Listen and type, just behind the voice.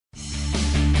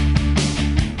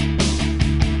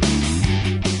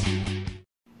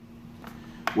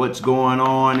What's going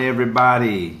on,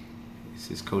 everybody?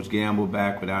 This is Coach Gamble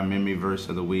back with our memory verse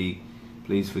of the week.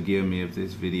 Please forgive me if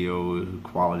this video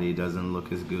quality doesn't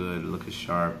look as good, look as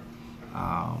sharp.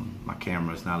 My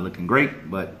camera is not looking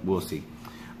great, but we'll see.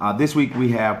 This week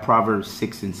we have Proverbs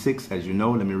 6:6, as you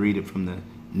know. Let me read it from the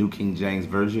New King James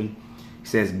Version. It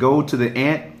says, "Go to the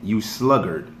ant, you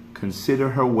sluggard, consider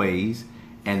her ways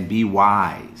and be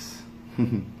wise."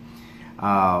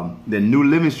 The New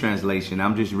Living Translation,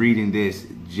 I'm just reading this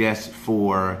just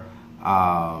for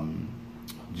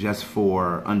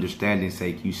understanding's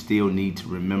sake. You still need to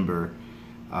remember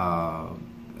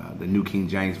the New King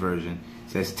James Version.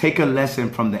 It says, "Take a lesson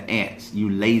from the ants, you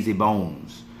lazy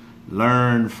bones.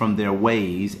 Learn from their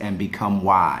ways and become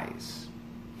wise."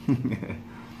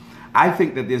 I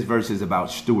think that this verse is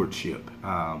about stewardship.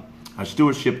 Our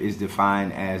stewardship is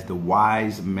defined as the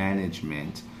wise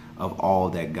management of all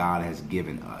that God has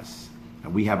given us.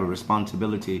 And we have a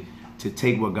responsibility to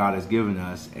take what God has given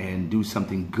us and do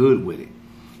something good with it.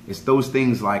 It's those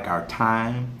things like our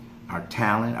time, our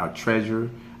talent, our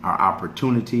treasure, our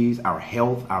opportunities, our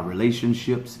health, our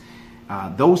relationships.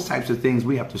 Those types of things,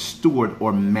 we have to steward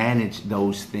or manage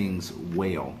those things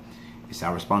well. It's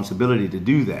our responsibility to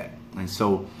do that. And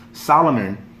so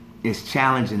Solomon is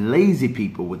challenging lazy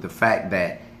people with the fact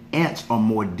that ants are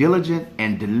more diligent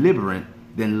and deliberate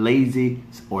than lazy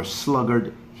or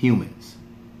sluggard humans.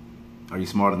 Are you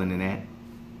smarter than an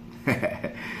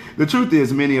ant? The truth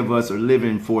is, many of us are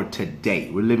living for today.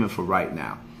 We're living for right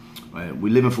now.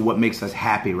 We're living for what makes us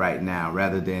happy right now,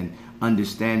 rather than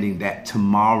understanding that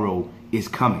tomorrow is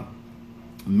coming.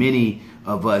 Many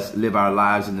of us live our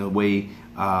lives in a way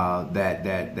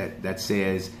that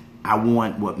says, I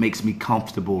want what makes me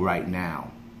comfortable right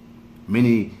now.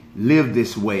 Many live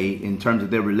this way in terms of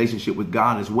their relationship with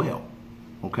God as well.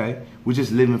 Okay? We're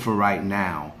just living for right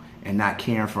now and not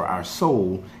caring for our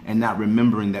soul and not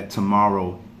remembering that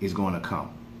tomorrow is going to come.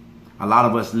 A lot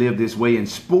of us live this way in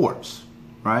sports,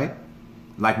 right?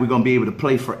 Like we're going to be able to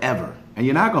play forever. And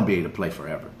you're not going to be able to play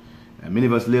forever. And many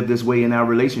of us live this way in our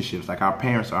relationships, like our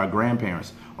parents or our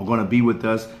grandparents are going to be with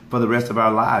us for the rest of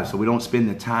our lives. So we don't spend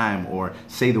the time or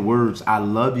say the words, I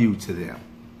love you, to them.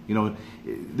 You know,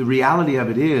 the reality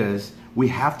of it is we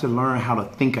have to learn how to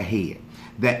think ahead.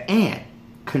 The ant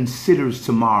considers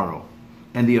tomorrow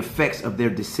and the effects of their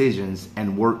decisions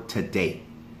and work today.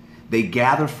 They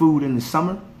gather food in the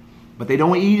summer, but they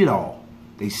don't eat it all.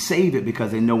 They save it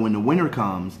because they know when the winter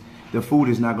comes, the food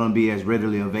is not going to be as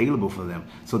readily available for them.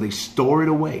 So they store it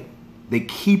away. They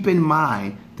keep in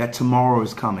mind that tomorrow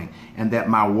is coming and that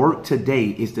my work today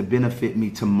is to benefit me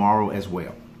tomorrow as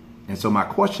well. And so my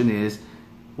question is,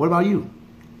 what about you?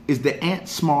 Is the ant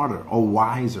smarter or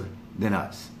wiser than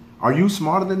us? Are you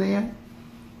smarter than the ant?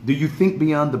 Do you think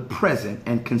beyond the present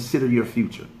and consider your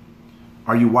future?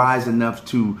 Are you wise enough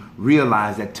to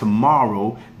realize that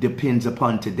tomorrow depends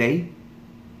upon today?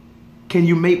 Can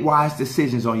you make wise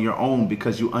decisions on your own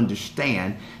because you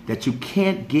understand that you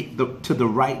can't get to the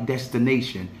right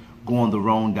destination going the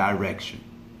wrong direction?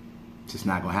 It's just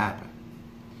not going to happen.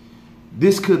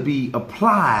 This could be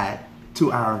applied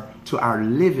to our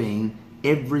living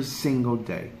every single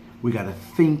day. We got to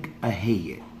think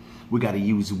ahead. We got to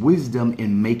use wisdom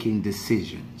in making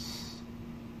decisions.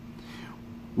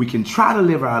 We can try to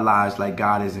live our lives like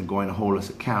God isn't going to hold us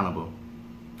accountable,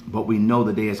 but we know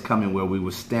the day is coming where we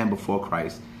will stand before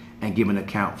Christ and give an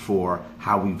account for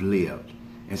how we've lived.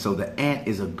 And so the ant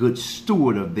is a good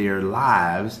steward of their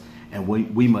lives, and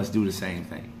we must do the same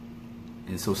thing.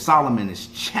 And so Solomon is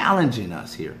challenging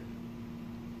us here.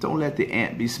 Don't let the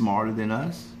ant be smarter than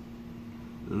us.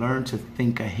 Learn to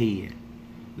think ahead.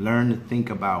 Learn to think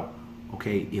about,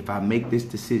 okay, if I make this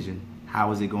decision,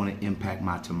 how is it going to impact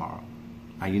my tomorrow?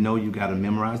 Now, you know, you got to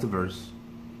memorize the verse.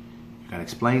 You got to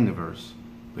explain the verse.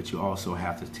 But you also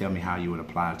have to tell me how you would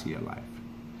apply it to your life.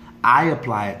 I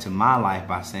apply it to my life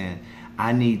by saying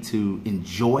I need to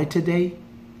enjoy today,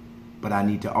 but I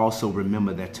need to also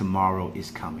remember that tomorrow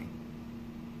is coming.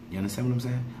 You understand what I'm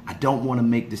saying? I don't want to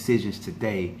make decisions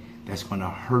today that's going to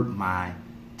hurt my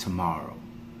tomorrow.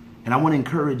 And I want to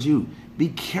encourage you, be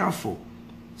careful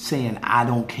saying I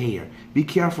don't care. Be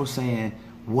careful saying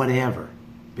whatever.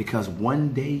 Because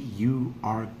one day you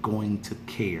are going to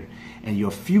care. And your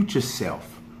future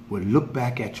self will look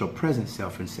back at your present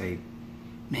self and say,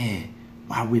 man,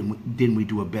 why didn't we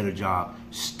do a better job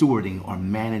stewarding or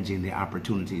managing the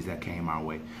opportunities that came our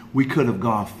way? We could have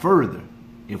gone further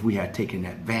if we had taken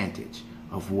advantage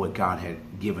of what God had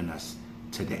given us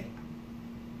today.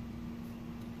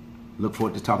 Look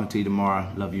forward to talking to you tomorrow.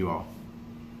 Love you all.